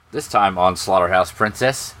This time on Slaughterhouse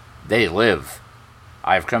Princess, they live.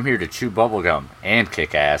 I've come here to chew bubblegum and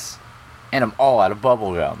kick ass, and I'm all out of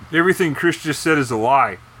bubblegum. Everything Chris just said is a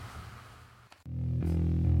lie.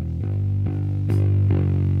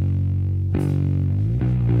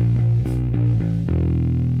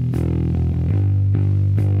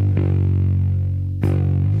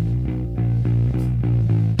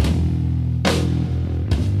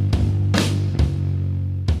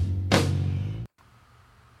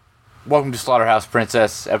 Welcome to Slaughterhouse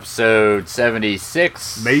Princess, episode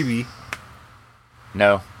 76. Maybe.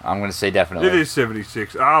 No, I'm going to say definitely. It is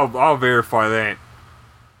 76. I'll verify that.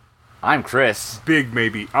 I'm Chris. Big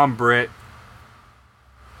maybe. I'm Brett.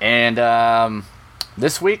 And,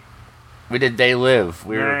 this week, we did They Live.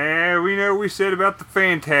 We know we said about the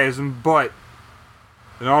Phantasm, but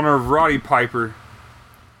in honor of Roddy Piper,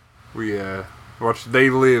 we watched They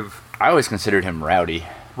Live. I always considered him Rowdy.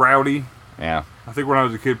 Rowdy? Yeah. I think when I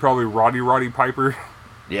was a kid, probably Roddy Piper.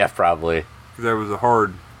 Yeah, probably. Because that was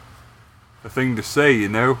a thing to say, you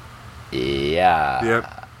know? Yeah.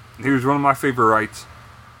 Yep. He was one of my favorites.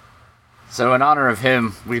 So in honor of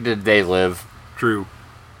him, we did They Live. True.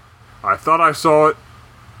 I thought I saw it,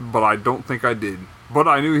 but I don't think I did. But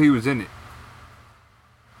I knew he was in it.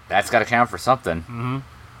 That's got to count for something. Mm-hmm.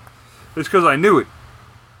 It's because I knew it.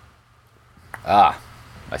 Ah,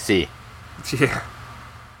 I see. Yeah.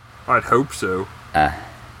 I'd hope so.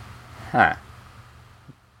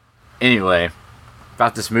 Anyway,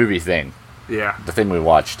 about this movie thing. Yeah. The thing we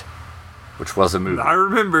watched, which was a movie. I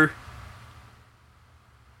remember.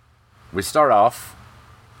 We start off.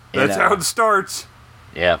 That's how it starts.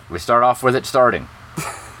 Yeah, we start off with it starting.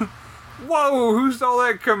 Whoa, who saw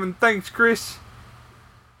that coming? Thanks, Chris.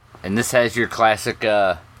 And this has your classic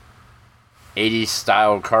 80s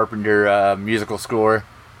style Carpenter musical score.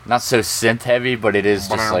 Not so synth heavy, but it is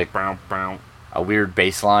just like a weird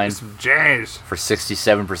bass line. Some jazz. For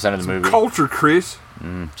 67% of the movie. Culture, Chris.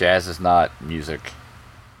 Jazz is not music.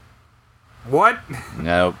 What?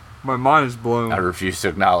 Nope. My mind is blown. I refuse to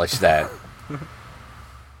acknowledge that.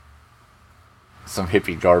 Some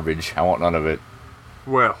hippie garbage. I want none of it.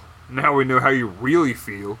 Well, now we know how you really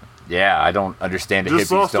feel. Yeah, I don't understand the hippies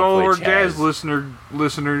just lost don't all play our jazz.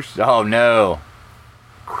 listeners. Oh no.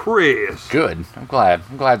 Chris. Good. I'm glad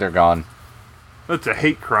they're gone. That's a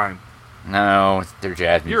hate crime. No, they're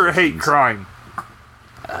jazz musicians. You're a hate crime.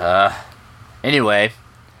 Anyway,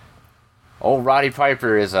 old Roddy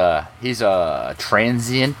Piper is he's a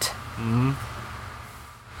transient. Mm-hmm.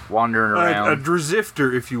 Wandering around. A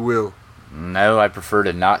drizifter, if you will. No, I prefer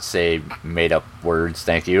to not say made up words,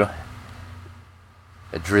 thank you.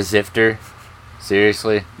 A drizifter?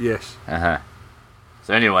 Seriously? Yes.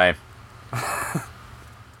 So anyway,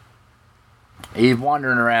 he's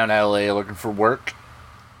wandering around LA looking for work.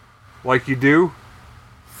 Like you do?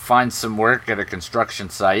 Finds some work at a construction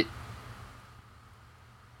site.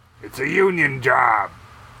 It's a union job.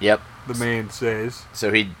 Yep. The man says.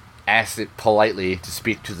 So he asks it politely to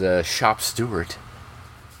speak to the shop steward.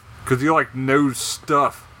 Because he, knows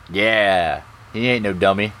stuff. Yeah. He ain't no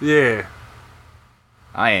dummy. Yeah.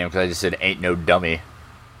 I am, because I just said ain't no dummy.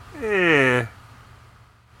 Yeah.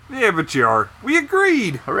 Yeah, but you are. We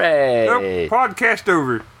agreed. Hooray. Nope, podcast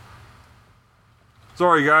over.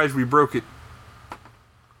 Sorry, guys, we broke it.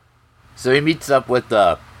 So he meets up with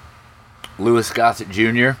Louis Gossett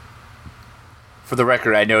Jr. For the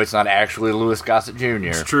record, I know it's not actually Louis Gossett Jr.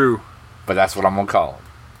 It's true. But that's what I'm going to call him.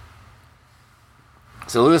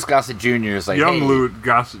 So Louis Gossett Jr. is like, Young hey, Louis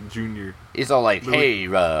Gossett Jr. He's all like, Louis. hey,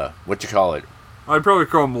 what you call it? I'd probably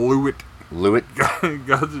call him Louis Louis?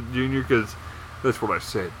 Gossett Jr. because that's what I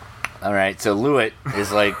said. Alright, so Louis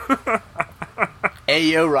is like, hey,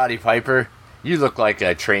 yo, Roddy Piper, you look like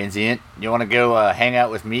a transient. You want to go hang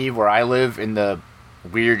out with me where I live in the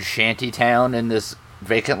weird shanty town in this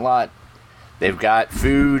vacant lot? They've got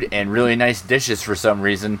food and really nice dishes for some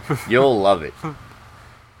reason. You'll love it. And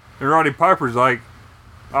Roddy Piper's like,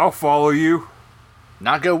 I'll follow you.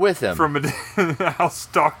 Not go with him. I'll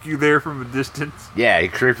stalk you there from a distance. Yeah, he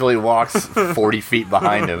creepily walks 40 feet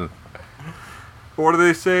behind him. What do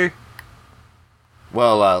they say?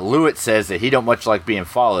 Well, Louis says that he don't much like being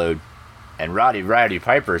followed, and Roddy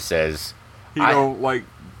Piper says he don't like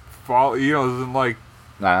follow. He doesn't like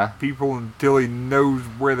people until he knows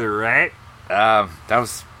where they're at. That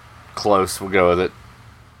was close. We'll go with it.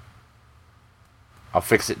 I'll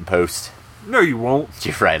fix it in post. No, you won't.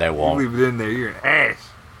 You're right, I won't. You leave it in there. You're an ass.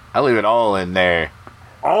 I leave it all in there.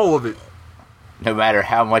 All of it. No matter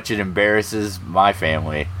how much it embarrasses my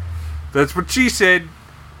family. That's what she said.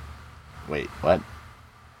 Wait, what?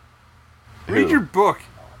 Read your book.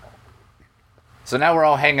 So now we're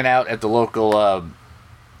all hanging out at the local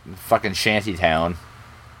fucking shanty town.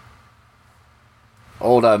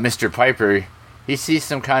 Old Mr. Piper, he sees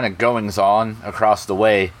some kind of goings on across the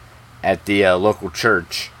way at the local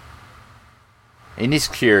church. And he's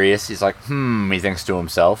curious. He's like, he thinks to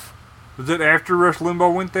himself. Was it after Rush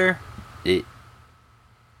Limbaugh went there? No,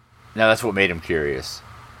 that's what made him curious.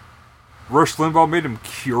 Rush Limbaugh made him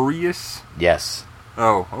curious? Yes.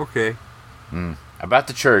 Oh, okay. About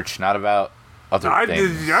the church, not about other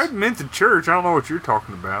things. I meant the church. I don't know what you're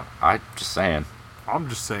talking about. I'm just saying. I'm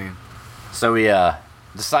just saying. So he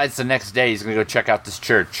decides the next day he's going to go check out this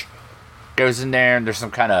church. Goes in there and there's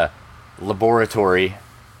some kind of laboratory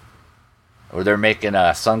where they're making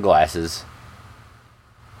sunglasses.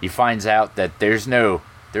 He finds out that there's no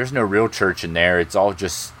real church in there. It's all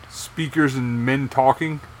just speakers and men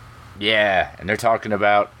talking. Yeah, and they're talking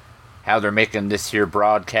about how they're making this here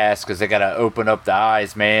broadcast because they got to open up the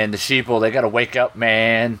eyes, man. The sheeple, they got to wake up,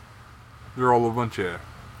 man. They're all a bunch of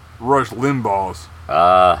Rush Limbaughs.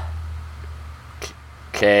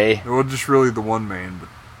 Okay. Well, just really the one man, but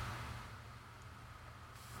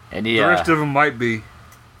and the rest of them might be.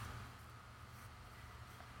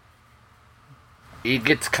 He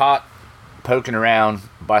gets caught poking around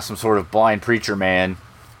by some sort of blind preacher man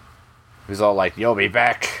who's all like, "You'll be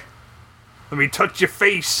back. Let me touch your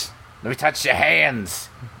face. Let me touch your hands.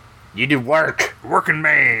 You do work. Working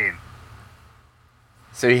man."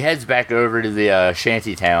 So he heads back over to the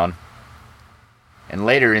shanty town. And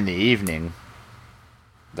later in the evening,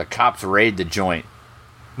 the cops raid the joint.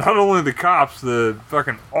 Not only the cops,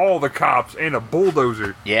 all the cops and a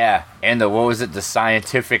bulldozer. Yeah, and the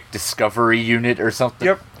Scientific Discovery Unit or something?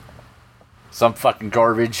 Yep. Some fucking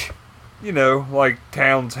garbage. You know, like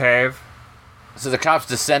towns have. So the cops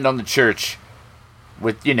descend on the church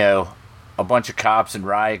with, a bunch of cops in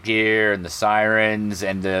riot gear and the sirens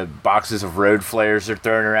and the boxes of road flares they're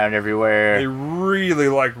throwing around everywhere. They really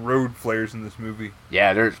like road flares in this movie.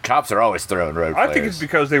 Yeah, cops are always throwing road flares. I think it's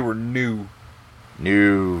because they were new.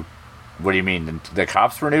 New? What do you mean? The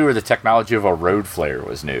cops were new or the technology of a road flare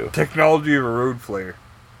was new? Technology of a road flare.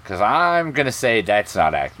 Because I'm going to say that's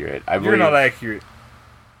not accurate. You're not accurate.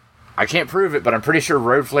 I can't prove it, but I'm pretty sure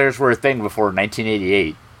road flares were a thing before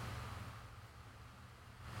 1988.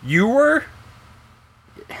 You were?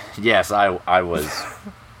 Yes, I was.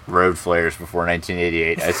 Road flares before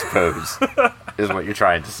 1988, I suppose, is what you're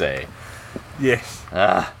trying to say. Yes.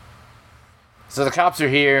 So the cops are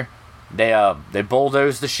here. They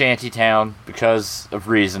bulldoze the shanty town because of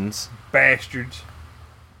reasons. Bastards.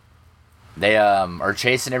 They are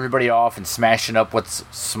chasing everybody off and smashing up what's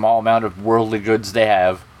small amount of worldly goods they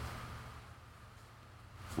have.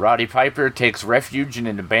 Roddy Piper takes refuge in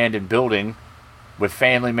an abandoned building with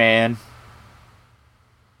Family Man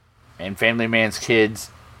and Family Man's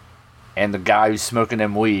kids and the guy who's smoking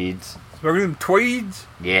them weeds. Smoking them tweeds?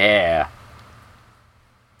 Yeah.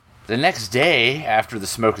 The next day, after the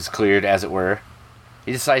smoke is cleared, as it were,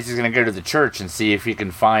 he decides he's going to go to the church and see if he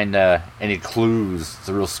can find any clues. It's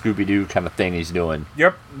a real Scooby-Doo kind of thing he's doing.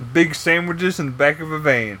 Yep, big sandwiches in the back of a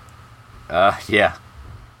van. Yeah.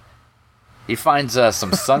 He finds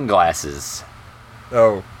some sunglasses.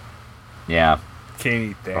 Oh. Yeah.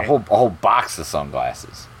 Can't eat that. A whole box of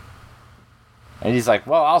sunglasses. And he's like,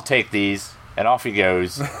 well, I'll take these. And off he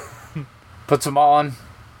goes. Puts them on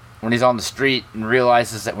when he's on the street and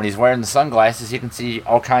realizes that when he's wearing the sunglasses, he can see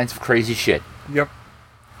all kinds of crazy shit. Yep.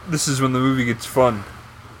 This is when the movie gets fun.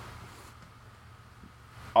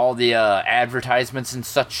 All the advertisements and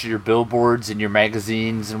such, your billboards and your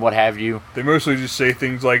magazines and what have you. They mostly just say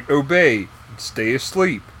things like, obey, and stay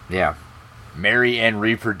asleep. Yeah. Marry and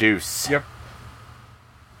reproduce. Yep.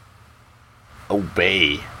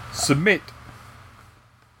 Obey. Submit.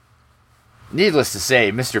 Needless to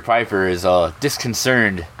say, Mr. Piper is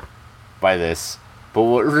disconcerted by this. But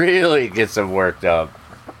what really gets him worked up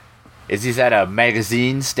is he's at a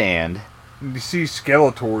magazine stand. And you see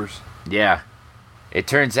Skeletors. Yeah. It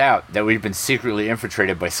turns out that we've been secretly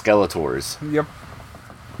infiltrated by Skeletors. Yep.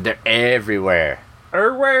 They're everywhere.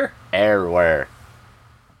 Everywhere? Everywhere.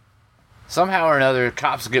 Somehow or another,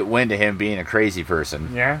 cops get wind of him being a crazy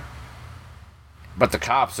person. Yeah. But the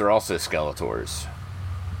cops are also Skeletors.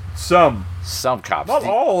 Some cops. Not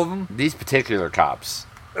all of them. These particular cops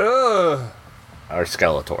are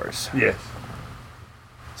Skeletors. Yes.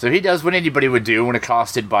 So he does what anybody would do when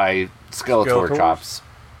accosted by Skeletor cops.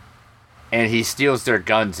 And he steals their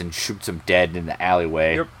guns and shoots them dead in the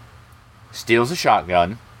alleyway. Yep. Steals a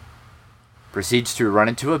shotgun. Proceeds to run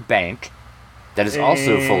into a bank that is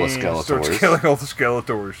also full of Skeletors. Starts killing all the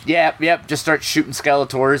Skeletors. Yep. Just starts shooting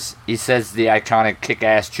Skeletors. He says the iconic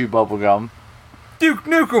kick-ass chew bubblegum. Duke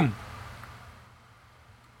Nukem!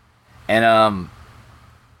 And,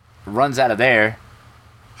 runs out of there,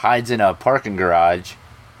 hides in a parking garage,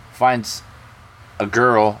 finds a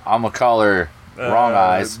girl. I'm gonna call her Wrong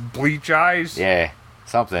Eyes. Bleach eyes? Yeah,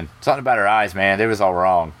 something about her eyes, man. They was all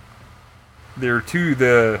wrong. There were two.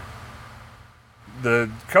 The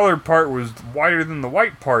colored part was whiter than the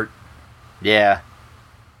white part. Yeah.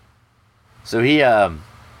 So he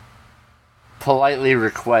politely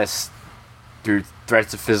requests, through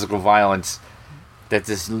threats of physical violence, that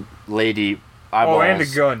this lady eyeballs. Oh, and a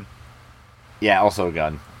gun. Yeah, also a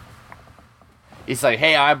gun. He's like,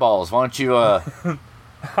 "Hey, Eyeballs, why don't you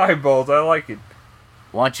Eyeballs, I like it.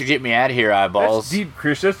 why don't you get me out of here, Eyeballs?" That's deep,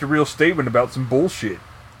 Chris. That's a real statement about some bullshit.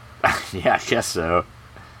 Yeah, I guess so.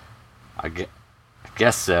 I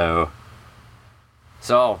guess so.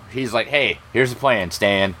 So he's like, "Hey, here's the plan,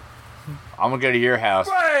 Stan. I'm gonna go to your house."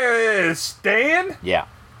 Wait, Stan? Yeah.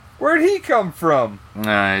 Where'd he come from?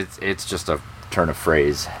 It's just a turn of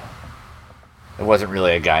phrase. It wasn't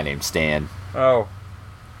really a guy named Stan. Oh,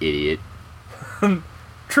 Idiot.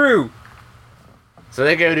 true. So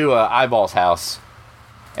they go to Eyeball's house,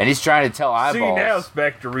 and he's trying to tell Eyeballs. See, now it's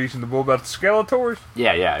back to reasonable about the Skeletors.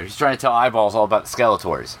 Yeah. He's trying to tell Eyeballs all about the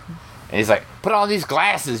Skeletors. And he's like, "Put on these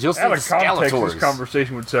glasses, you'll see Out the of context, Skeletors." this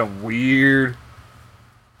conversation would sound weird.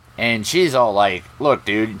 And she's all like, "Look,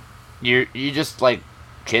 dude, you just like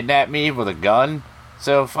kidnapped me with a gun.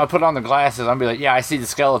 So if I put on the glasses, I'm be like, yeah, I see the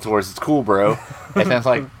Skeletors. It's cool, bro." And then it's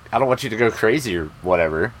like, "I don't want you to go crazy or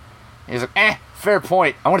whatever." And he's like, fair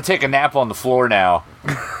point. I want to take a nap on the floor now.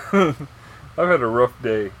 I've had a rough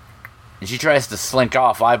day. And she tries to slink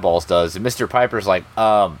off. Eyeballs does, and Mr. Piper's like,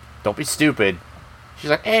 "Don't be stupid." She's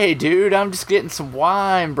like, "Hey, dude, I'm just getting some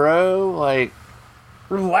wine, bro. Like,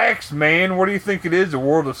 Relax, man. What do you think it is? A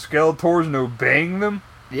world of Skeletors and obeying them?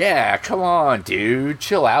 yeah, come on, dude.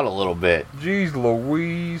 Chill out a little bit." Jeez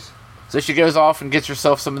Louise. So she goes off and gets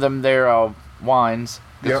herself some of them there wines.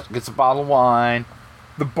 Gets a bottle of wine.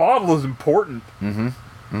 The bottle is important.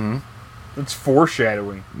 It's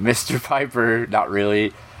foreshadowing. Mr. Piper, not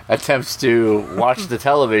really, attempts to watch the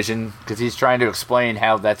television because he's trying to explain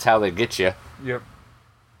how that's how they get you. Yep.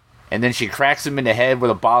 And then she cracks him in the head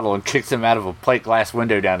with a bottle and kicks him out of a plate glass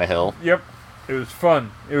window down a hill. Yep. It was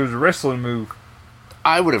fun. It was a wrestling move.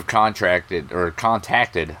 I would have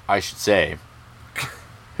contacted, I should say,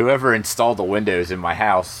 whoever installed the windows in my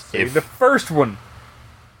house. The first one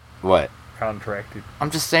What? contracted. I'm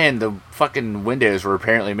just saying the fucking windows were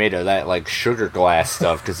apparently made of that, like, sugar glass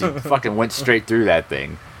stuff, because he fucking went straight through that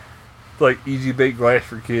thing. It's like easy baked glass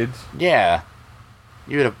for kids. Yeah.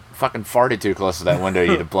 You would have fucking farted too close to that window,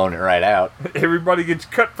 you'd have blown it right out. Everybody gets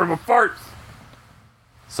cut from a fart.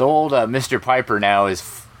 So old Mr. Piper now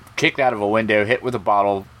is kicked out of a window, hit with a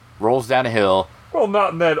bottle, rolls down a hill. Well,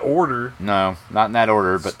 not in that order. No, not in that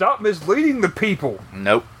order, but... Stop misleading the people.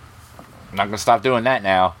 Nope. I'm not going to stop doing that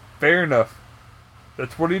now. Fair enough.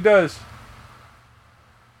 That's what he does.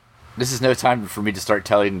 This is no time for me to start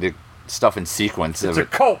telling the stuff in sequence. It's a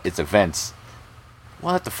cult. It's events.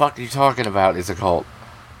 What the fuck are you talking about? It's a cult.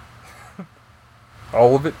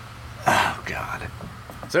 All of it. Oh, God.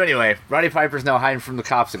 So anyway, Roddy Piper's now hiding from the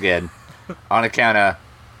cops again. On account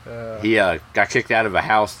of he got kicked out of a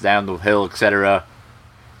house down the hill, etc.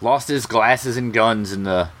 Lost his glasses and guns in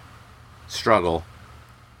the struggle.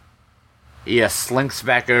 He slinks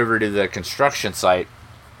back over to the construction site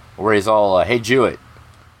where he's all, "Hey, Jewett."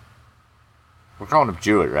 We're calling him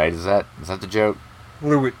Jewett, right? Is that the joke?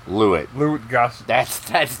 Lewitt. Lewitt Gossip.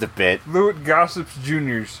 That's the bit. Lewitt Gossips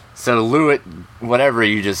Juniors. So Lewitt, whatever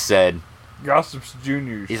you just said, Gossips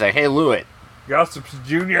Juniors. he's like, "Hey, Lewitt, Gossips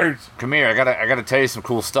Juniors. come here. I gotta tell you some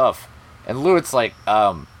cool stuff." And Lewitt's like,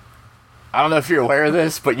 I don't know if you're aware of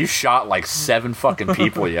this, but you shot like 7 fucking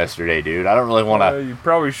people yesterday, dude. I don't really want to... You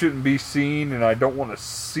probably shouldn't be seen, and I don't want to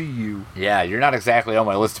see you. Yeah, you're not exactly on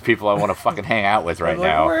my list of people I want to fucking hang out with right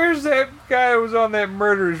now. Where's that guy who was on that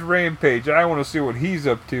murderous rampage? I want to see what he's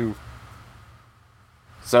up to.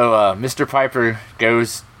 So, Mr. Piper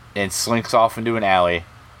goes and slinks off into an alley.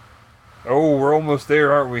 Oh, we're almost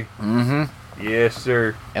there, aren't we? Mm-hmm. Yes,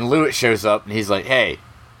 sir. And Lewitt shows up, and he's like, "Hey,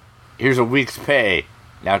 here's a week's pay.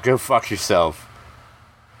 Now go fuck yourself."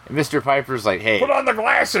 And Mr. Piper's like, "Hey, put on the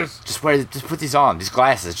glasses. Just put these on, these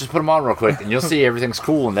glasses. Just put them on real quick, and you'll see everything's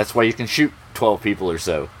cool, and that's why you can shoot 12 people or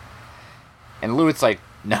so." And Lewitt's like,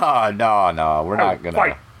 No, we're not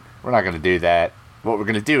gonna do that. What we're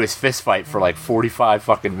gonna do is fist fight for like 45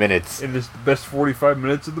 fucking minutes. And it's the best 45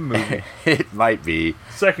 minutes of the movie. It might be.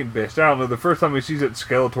 Second best. I don't know. The first time we see that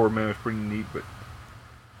Skeletor man was pretty neat, but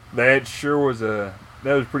that sure was a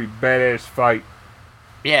pretty badass fight.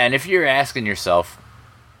 Yeah, and if you're asking yourself,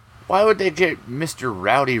 why would they get Mr.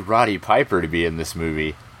 Rowdy Roddy Piper to be in this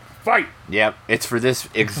movie? Fight! Yep, it's for this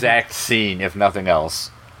exact scene, if nothing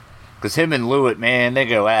else. Because him and Lewitt, man, they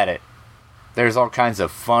go at it. There's all kinds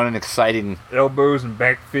of fun and exciting Elbows and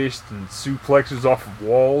back fists and suplexes off of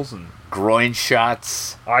walls and groin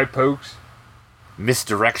shots, eye pokes.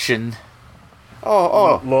 misdirection.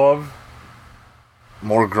 Oh, Love.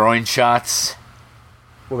 more groin shots.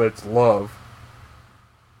 Well, that's love.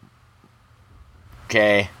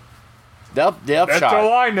 Okay. The upshot. That's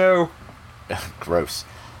all I know. Gross.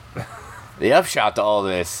 The upshot to all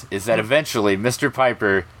this is that eventually Mr.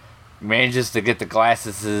 Piper manages to get the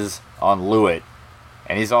glasses on Lewitt.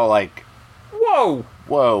 And he's all like, Whoa!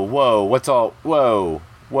 whoa, what's all, whoa.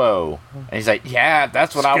 And he's like, yeah,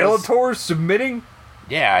 that's what I was. Skeletor's submitting?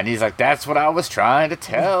 Yeah, and he's like, that's what I was trying to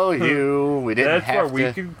tell you. We didn't That's have why to.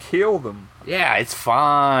 we can kill them. Yeah, it's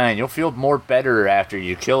fine. You'll feel more better after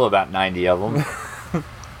you kill about 90 of them.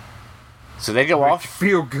 So they go Makes off. you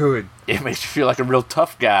feel good. It makes you feel like a real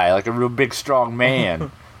tough guy, like a real big, strong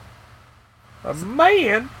man. A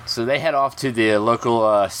man? So they head off to the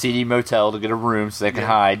local seedy motel to get a room so they can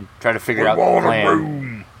hide, try to figure out the want a plan.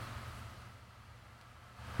 room.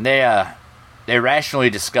 They rationally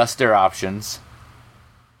discuss their options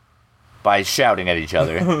by shouting at each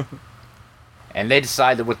other. And they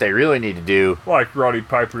decide that what they really need to do, Like Roddy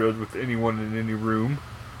Piper does with anyone in any room.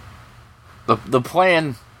 the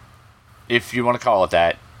plan, if you want to call it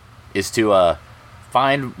that, is to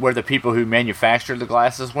find where the people who manufactured the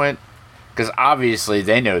glasses went. Because obviously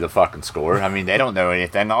they know the fucking score. I mean, they don't know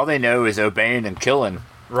anything. All they know is obeying and killing.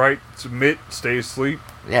 Right? Submit, stay asleep.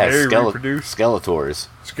 Yeah, marry, reproduce. Skeletors.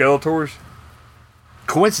 Skeletors?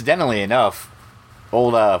 Coincidentally enough,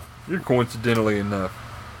 old, You're coincidentally enough.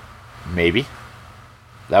 maybe.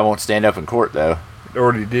 That won't stand up in court, though. It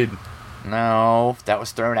already did. No, that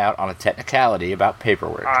was thrown out on a technicality about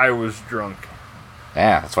paperwork. I was drunk.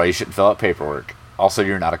 Yeah, that's why you shouldn't fill out paperwork. Also,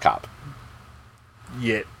 you're not a cop.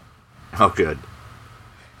 Yet. Oh, good.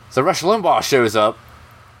 So Rush Limbaugh shows up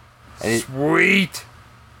Sweet!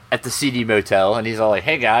 at the CD motel, and he's all like,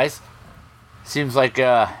 "Hey guys, seems like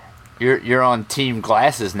you're on Team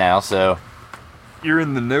Glasses now, so You're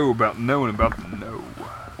in the know about knowing about the know.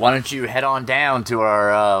 why don't you head on down to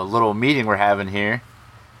our little meeting we're having here,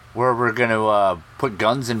 where we're gonna put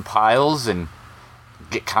guns in piles and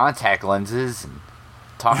get contact lenses and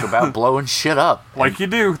talk about blowing shit up." Like you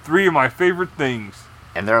do. 3 of my favorite things.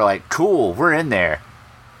 And they're like, "Cool, we're in there."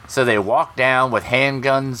 So they walk down with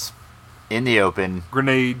handguns in the open.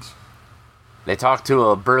 Grenades. They talk to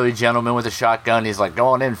a burly gentleman with a shotgun. He's like, "Go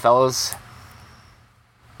on in, fellas."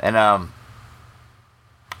 And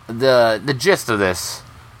the gist of this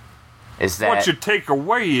is that What your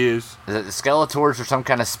takeaway is... the Skeletors are some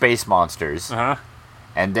kind of space monsters, Uh-huh.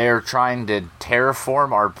 and they're trying to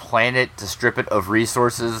terraform our planet to strip it of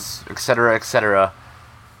resources, etc., etc.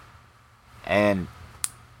 And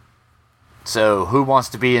so, who wants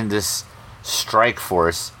to be in this strike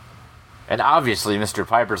force? And obviously, Mr.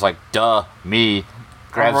 Piper's like, "Duh, me."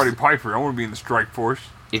 I'm Roddy Piper. I want to be in the strike force.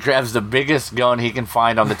 He grabs the biggest gun he can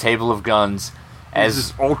find on the table of guns, This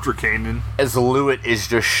as ultra cannon. Lewitt is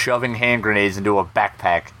just shoving hand grenades into a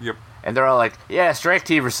backpack. Yep. And they're all like, "Yeah, strike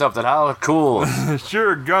team or something. Oh, cool."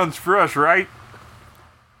 Sure, guns for us, right?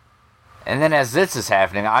 And then as this is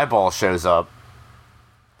happening, Eyeball shows up.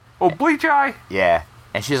 Oh, Bleach Eye. Yeah.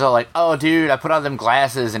 And she's all like, "Oh, dude, I put on them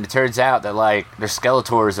glasses, and it turns out that, like, there's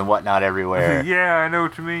Skeletors and whatnot everywhere." Yeah, I know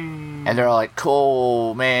what you mean. And they're all like,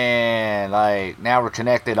 "Cool, man. Like, now we're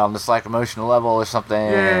connected on this, like, emotional level or something."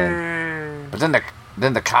 Yeah. But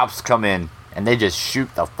then the cops come in, and they just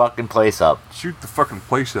shoot the fucking place up. Shoot the fucking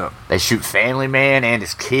place up. They shoot Family Man and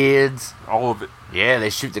his kids. All of it. Yeah, they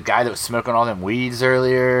shoot the guy that was smoking all them weeds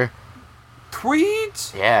earlier.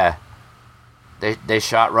 Tweeds? Yeah. They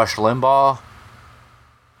shot Rush Limbaugh.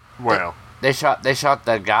 Well. They shot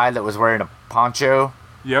the guy that was wearing a poncho.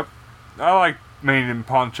 Yep. I like Man in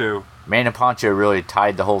Poncho. Man in Poncho really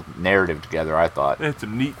tied the whole narrative together, I thought. They had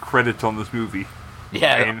some neat credits on this movie.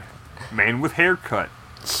 Yeah. Man with haircut.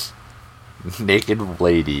 Naked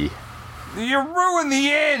lady. You ruined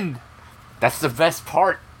the end! That's the best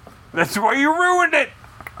part. That's why you ruined it!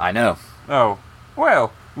 I know. Oh.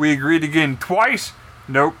 Well, we agreed again twice?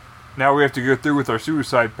 Nope. Now we have to go through with our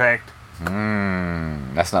suicide pact.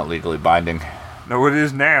 That's not legally binding. No, it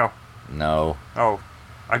is now. No. Oh.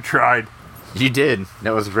 I tried. You did.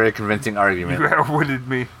 That was a very convincing argument. You outwitted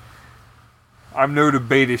me. I'm no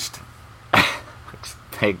debatist.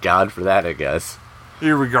 Thank God for that, I guess.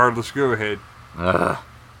 Irregardless, go ahead.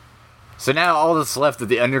 So now all that's left of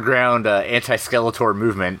the underground anti-Skeletor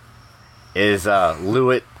movement is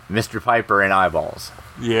Lewitt, Mr. Piper, and Eyeballs.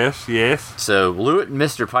 Yes, yes. So Lewitt and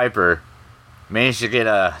Mr. Piper, managed to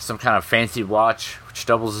get some kind of fancy watch, which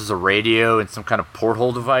doubles as a radio and some kind of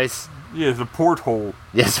porthole device. Yeah, it's a porthole.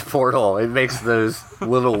 Yes, a porthole. It makes those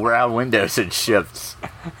little round windows and shifts.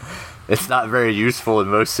 It's not very useful in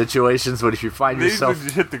most situations, but if you find yourself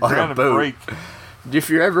just hit the on ground a boat, and break. if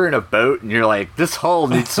you're ever in a boat and you're like, this hull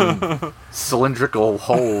needs some cylindrical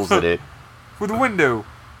holes in it, With a window.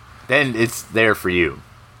 then it's there for you.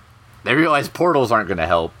 They realize portals aren't going to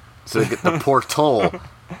help, so they get the porthole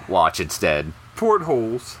watch instead.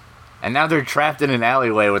 Portholes. And now they're trapped in an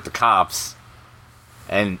alleyway with the cops.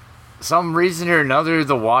 And some reason or another,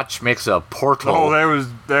 the watch makes a portal. Oh, that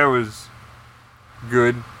was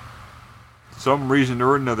good. Some reason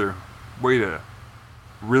or another. Way to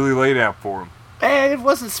really lay it out for him. And it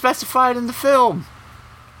wasn't specified in the film.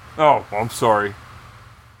 Oh, I'm sorry.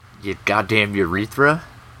 You goddamn urethra.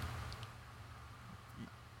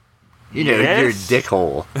 You know, Yes? your dick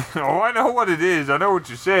hole. Oh, I know what it is. I know what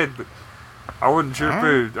you said, but I wasn't sure if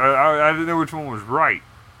it was, I didn't know which one was right.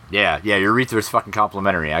 Yeah, urethra's fucking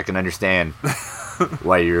complimentary. I can understand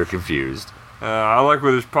why you're confused. I like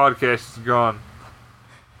where this podcast has gone.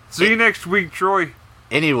 See you next week, Troy.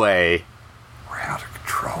 Anyway, We're out of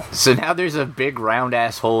control. so now there's a big round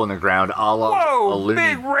ass hole in the ground, a la a Whoa, loony.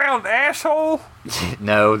 big round asshole.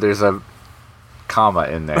 No, there's a comma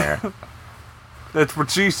in there. That's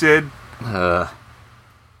what she said.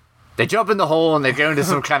 They jump in the hole and they go into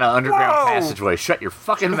some kind of underground Whoa. passageway. Shut your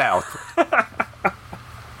fucking mouth.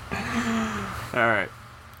 All right.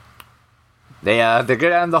 They go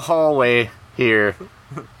down the hallway here,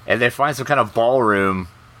 and they find some kind of ballroom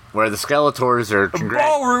where the Skeletors are.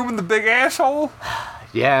 Ballroom in the big asshole.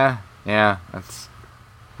 Yeah,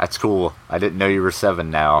 that's cool. I didn't know you were 7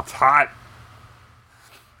 now. It's hot.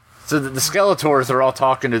 So the Skeletors are all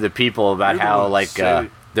talking to the people about You're the how one that said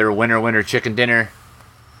it. their winter chicken dinner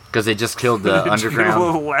because they just killed the Did you get a underground.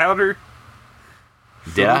 little louder?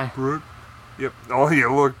 Did I? Brooke? Yep. Oh,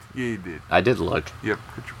 you looked. Yeah, you did. I did look. Yep.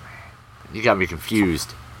 Good job. You got me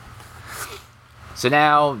confused. So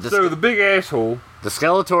now So the big asshole. the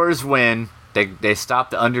Skeletors win. They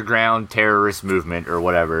stop the underground terrorist movement or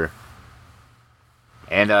whatever.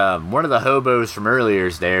 And one of the hobos from earlier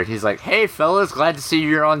is there. He's like, "Hey fellas, glad to see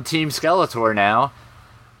you're on Team Skeletor now.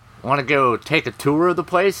 Want to go take a tour of the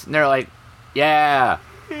place?" And they're like, "Yeah."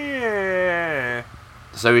 Yeah.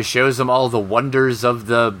 So he shows them all the wonders of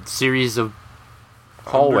the series of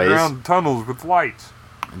hallways. Underground tunnels with lights.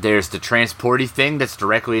 There's the transporty thing that's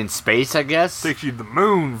directly in space, I guess. Takes you to the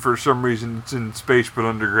moon for some reason. It's in space but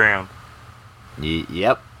underground.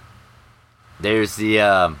 Yep. There's the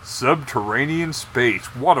Subterranean space.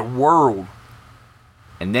 What a world.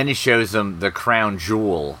 and then he shows them the crown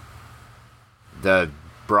jewel, the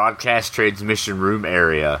broadcast transmission room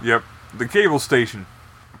area. Yep. The cable station.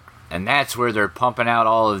 And that's where they're pumping out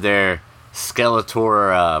all of their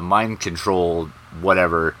Skeletor mind control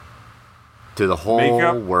whatever to the whole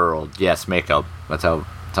Makeup? world. Yes, makeup. That's how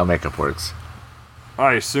makeup works.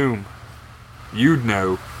 I assume. You'd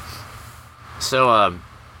know. So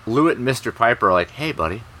Lewitt and Mr. Piper are like, "Hey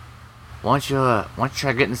buddy, why don't you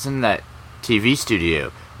try getting us in that TV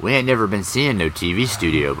studio? We ain't never been seeing no TV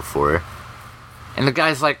studio before." And the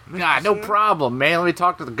guy's like, "Nah, no problem, man. Let me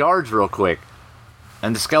talk to the guards real quick."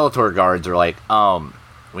 And the Skeletor guards are like,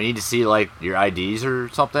 "We need to see, like, your IDs or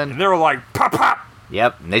something." And they were like, pop, pop.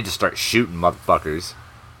 Yep, and they just start shooting motherfuckers.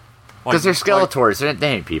 Like- Because they're like Skeletors, they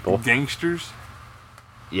ain't people. gangsters.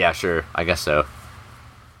 Yeah, sure, I guess so.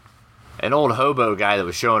 An old hobo guy that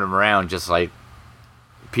was showing him around just, like,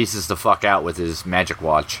 pieces the fuck out with his magic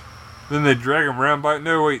watch. Then they drag him around by...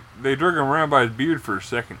 No, wait. They drag him around by his beard for a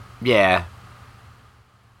second. Yeah.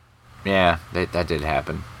 Yeah, that did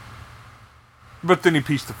happen. But then he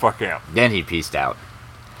pieced the fuck out. Then he pieced out.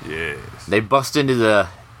 Yes. They bust into the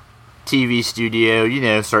TV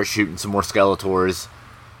studio, start shooting some more Skeletors.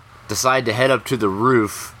 Decide to head up to the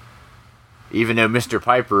roof, even though Mr.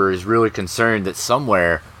 Piper is really concerned that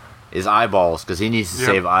somewhere is Eyeballs, because he needs to Yep.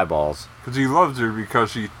 save Eyeballs. Because he loves her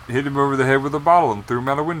because she hit him over the head with a bottle and threw him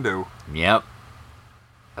out a window. Yep.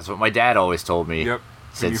 That's what my dad always told me. Yep.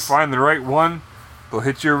 Said, When you find the right one, they'll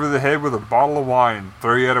hit you over the head with a bottle of wine,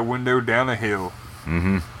 throw you out a window down a hill,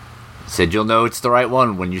 said you'll know it's the right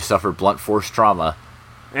one when you suffer blunt force trauma.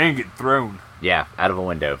 and get thrown. Yeah, out of a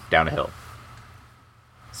window, down a hill.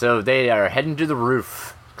 So they are heading to the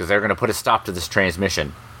roof, because they're going to put a stop to this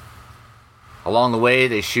transmission. Along the way,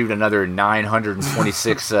 they shoot another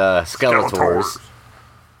 926 Skeletors.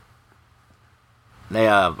 They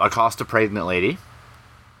accost a pregnant lady,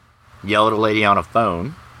 yell at a lady on a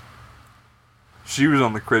phone. She was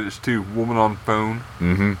on the credits too. Woman on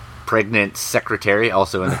phone. Pregnant secretary,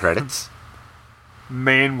 also in the credits.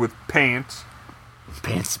 Man with pants.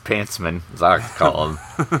 Pantsman, as I like to call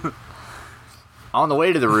him. On the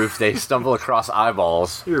way to the roof, they stumble across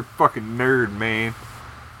Eyeballs. You're a fucking nerd, man.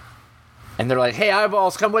 And they're like, hey,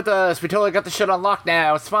 Eyeballs, come with us. We totally got the shit on lock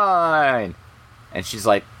now. It's fine. And she's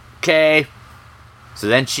like, okay. So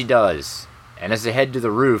then she does. And as they head to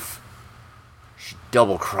the roof, she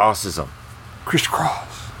double crosses them.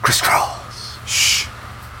 Crisscross. Crisscross. Shh.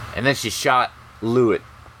 And then she shot Lewitt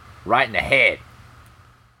right in the head.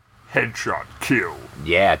 Headshot kill.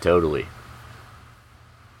 Yeah, totally.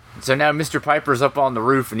 So now Mr. Piper's up on the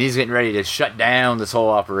roof and he's getting ready to shut down this whole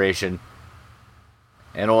operation.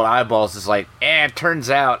 And old Eyeballs is like, it turns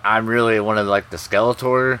out I'm really one of like the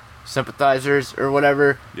Skeletor sympathizers or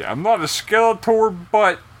whatever. Yeah, I'm not a Skeletor,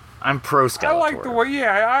 but I'm pro Skeletor. I like the way.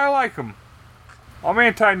 Yeah, I like him. I'm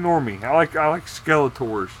anti-normie. I like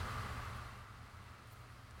Skeletors.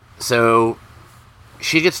 So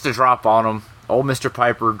she gets to drop on him. Old Mr.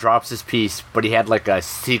 Piper drops his piece, but he had like a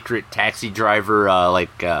secret taxi driver,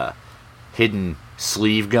 hidden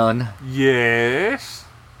sleeve gun. Yes.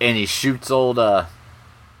 And he shoots old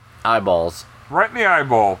Eyeballs. Right in the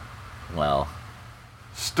eyeball. Well,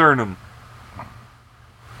 Sternum.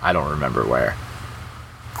 I don't remember where.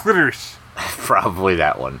 Clitoris. Probably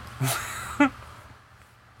that one.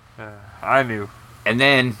 I knew. And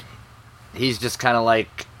then he's just kind of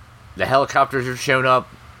like, the helicopters have shown up,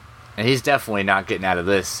 and he's definitely not getting out of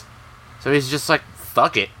this. So he's just like,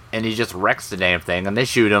 fuck it. And he just wrecks the damn thing, and they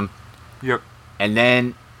shoot him. Yep. And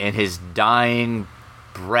then, in his dying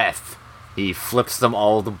breath, he flips them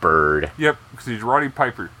all the bird. Yep, because he's Roddy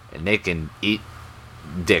Piper. And they can eat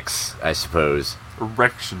dicks, I suppose.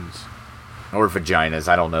 Erections. Or vaginas,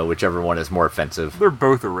 I don't know, whichever one is more offensive. They're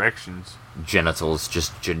both erections. Genitals,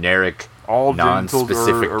 just generic, All non-specific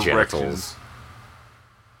genitals are genitals. erections.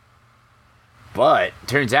 But,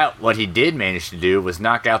 turns out what he did manage to do was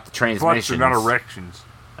knock out the But transmissions. they're not erections.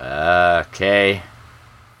 Okay.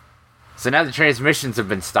 So now the transmissions have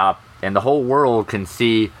been stopped, and the whole world can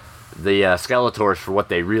see the Skeletors for what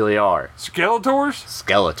they really are. Skeletors?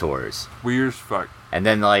 Skeletors. Weird as fuck. And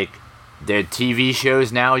then, like, their TV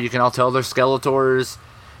shows now, you can all tell they're Skeletors.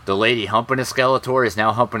 The lady humping a Skeletor is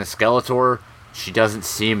now humping a Skeletor. She doesn't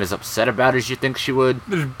seem as upset about it as you think she would.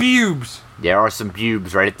 There's bubes. There are some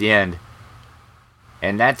bubes right at the end.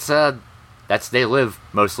 And that's they live,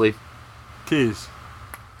 mostly. Tis.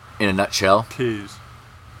 In a nutshell. Tis.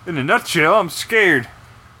 In a nutshell, I'm scared.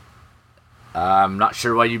 I'm not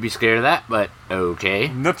sure why you'd be scared of that, but okay.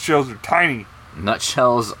 Nutshells are tiny.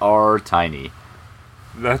 Nutshells are tiny.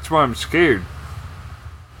 That's why I'm scared.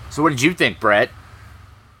 So what did you think, Brett?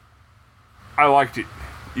 I liked it,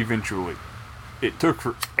 eventually. It took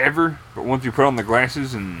forever, but once you put on the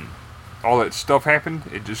glasses and all that stuff happened,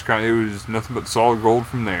 it was nothing but solid gold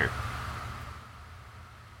from there.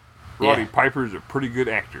 Roddy Yeah. Piper is a pretty good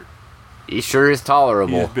actor. He sure is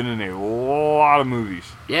tolerable. He's been in a lot of movies.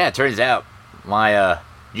 Yeah, it turns out my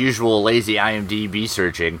usual lazy IMDb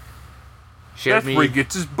searching That's where he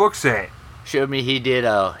gets his books at. showed me he did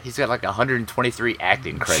he's got like 123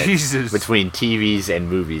 acting credits Jesus. between TVs and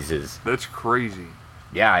movies. That's crazy.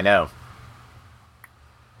 Yeah, I know.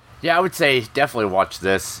 Yeah, I would say definitely watch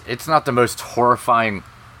this. It's not the most horrifying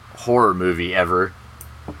horror movie ever.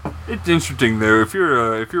 It's interesting though. If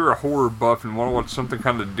you're a horror buff and want to watch something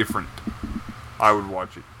kind of different, I would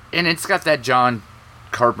watch it. And it's got that John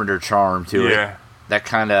Carpenter charm to it. Yeah. That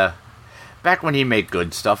kind of... Back when he made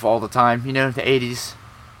good stuff all the time, you know, the 80s.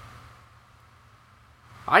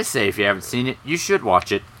 I say if you haven't seen it, you should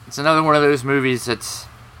watch it. It's another one of those movies that's...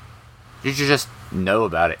 You should just know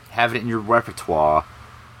about it. Have it in your repertoire.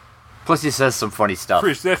 Plus he says some funny stuff.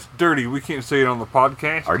 Chris, that's dirty. We can't say it on the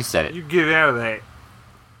podcast. Already said it. You get out of that.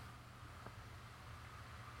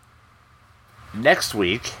 Next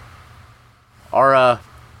week, our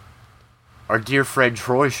dear Fred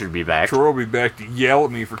Troy should be back. Troy will be back to yell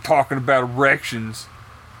at me for talking about erections.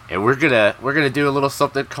 And we're gonna do a little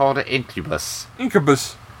something called an incubus.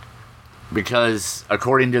 Incubus. Because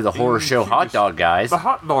according to the horror show Incubus. Hot Dog Guys, The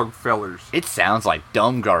hot dog fellers. it sounds like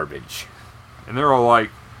dumb garbage. And they're all like,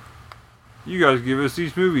 you guys give us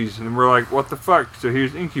these movies. And we're like, what the fuck? So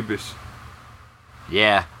here's Incubus.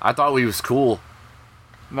 Yeah, I thought we was cool.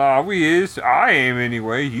 Nah, we is. I am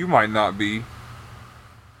anyway. You might not be.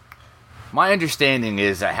 My understanding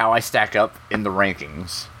is that how I stack up in the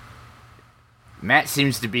rankings. Matt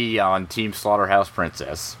seems to be on Team Slaughterhouse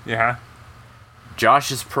Princess. Yeah. Josh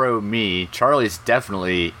is pro me. Charlie's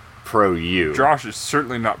definitely pro you. Josh is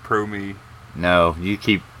certainly not pro me. No, you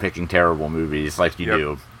keep picking terrible movies like you Yep.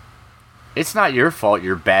 do. It's not your fault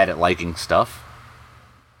you're bad at liking stuff.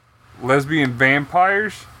 Lesbian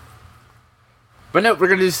vampires? But no, we're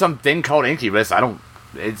gonna do something called Incubus.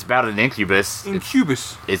 It's about an incubus.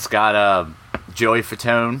 Incubus. It's got Joey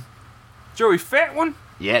Fatone. Joey Fat One?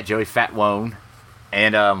 Yeah, Joey Fatone.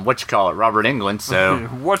 And Robert Englund. So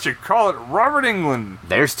Robert Englund.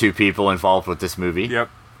 There's two people involved with this movie. Yep.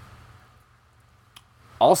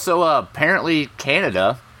 Also, apparently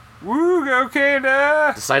Canada. Woo, go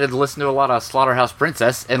Canada! Decided to listen to a lot of Slaughterhouse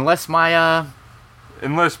Princess, unless Podbean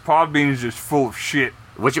is just full of shit.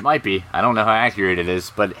 Which it might be. I don't know how accurate it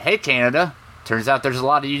is. But hey, Canada. Turns out there's a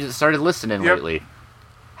lot of you that started listening lately.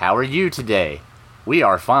 How are you today? We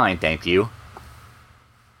are fine, thank you.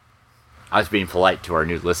 I was being polite to our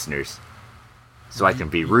new listeners, so I can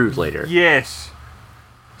be rude later. Yes.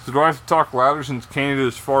 So do I have to talk louder since Canada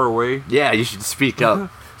is far away? Yeah, you should speak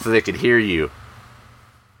up so they could hear you.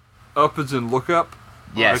 Up as in look up?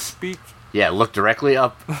 Yes. I speak? Yeah, look directly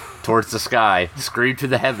up towards the sky. Scream to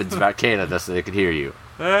the heavens about Canada so they could hear you.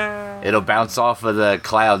 It'll bounce off of the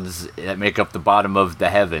clouds that make up the bottom of the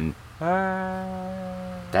heaven.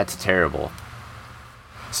 That's terrible.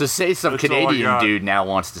 So say some Canadian dude now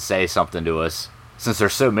wants to say something to us, since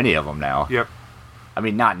there's so many of them now. Yep. I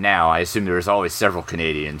mean, not now. I assume there was always several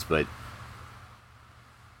Canadians, but...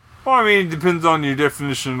 Well, I mean, it depends on your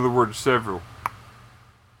definition of the word several.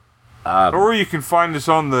 Or you can find us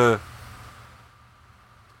on the...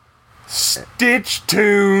 Stitch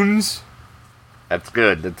Tunes! That's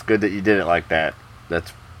good. That's good that you did it like that.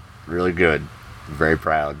 That's really good. I'm very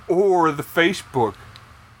proud. Or the Facebook.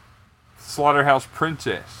 Slaughterhouse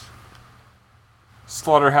Princess.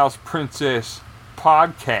 Slaughterhouse Princess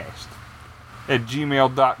Podcast at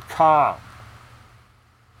gmail.com.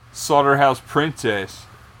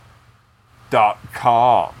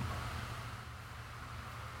 SlaughterhousePrincess.com.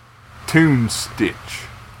 Tune Stitch.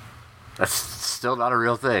 That's still not a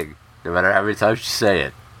real thing, no matter how many times you say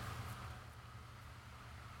it.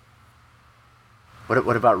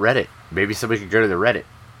 What about Reddit? Maybe somebody could go to the Reddit.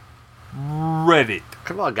 Reddit.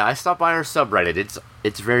 Come on, guys, stop by our subreddit.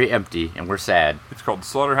 It's very empty, and we're sad. It's called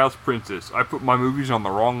Slaughterhouse Princess. I put my movies on the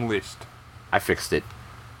wrong list. I fixed it.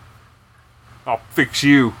 I'll fix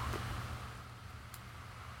you.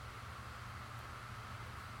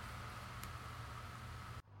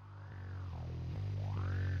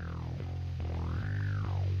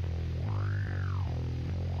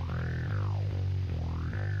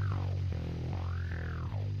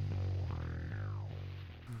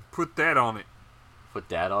 Put that on it. Put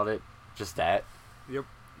that on it? Just that? Yep.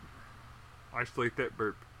 Isolate that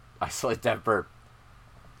burp. Isolate that burp.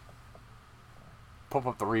 Pump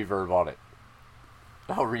up the reverb on it.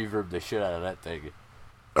 I'll reverb the shit out of that thing.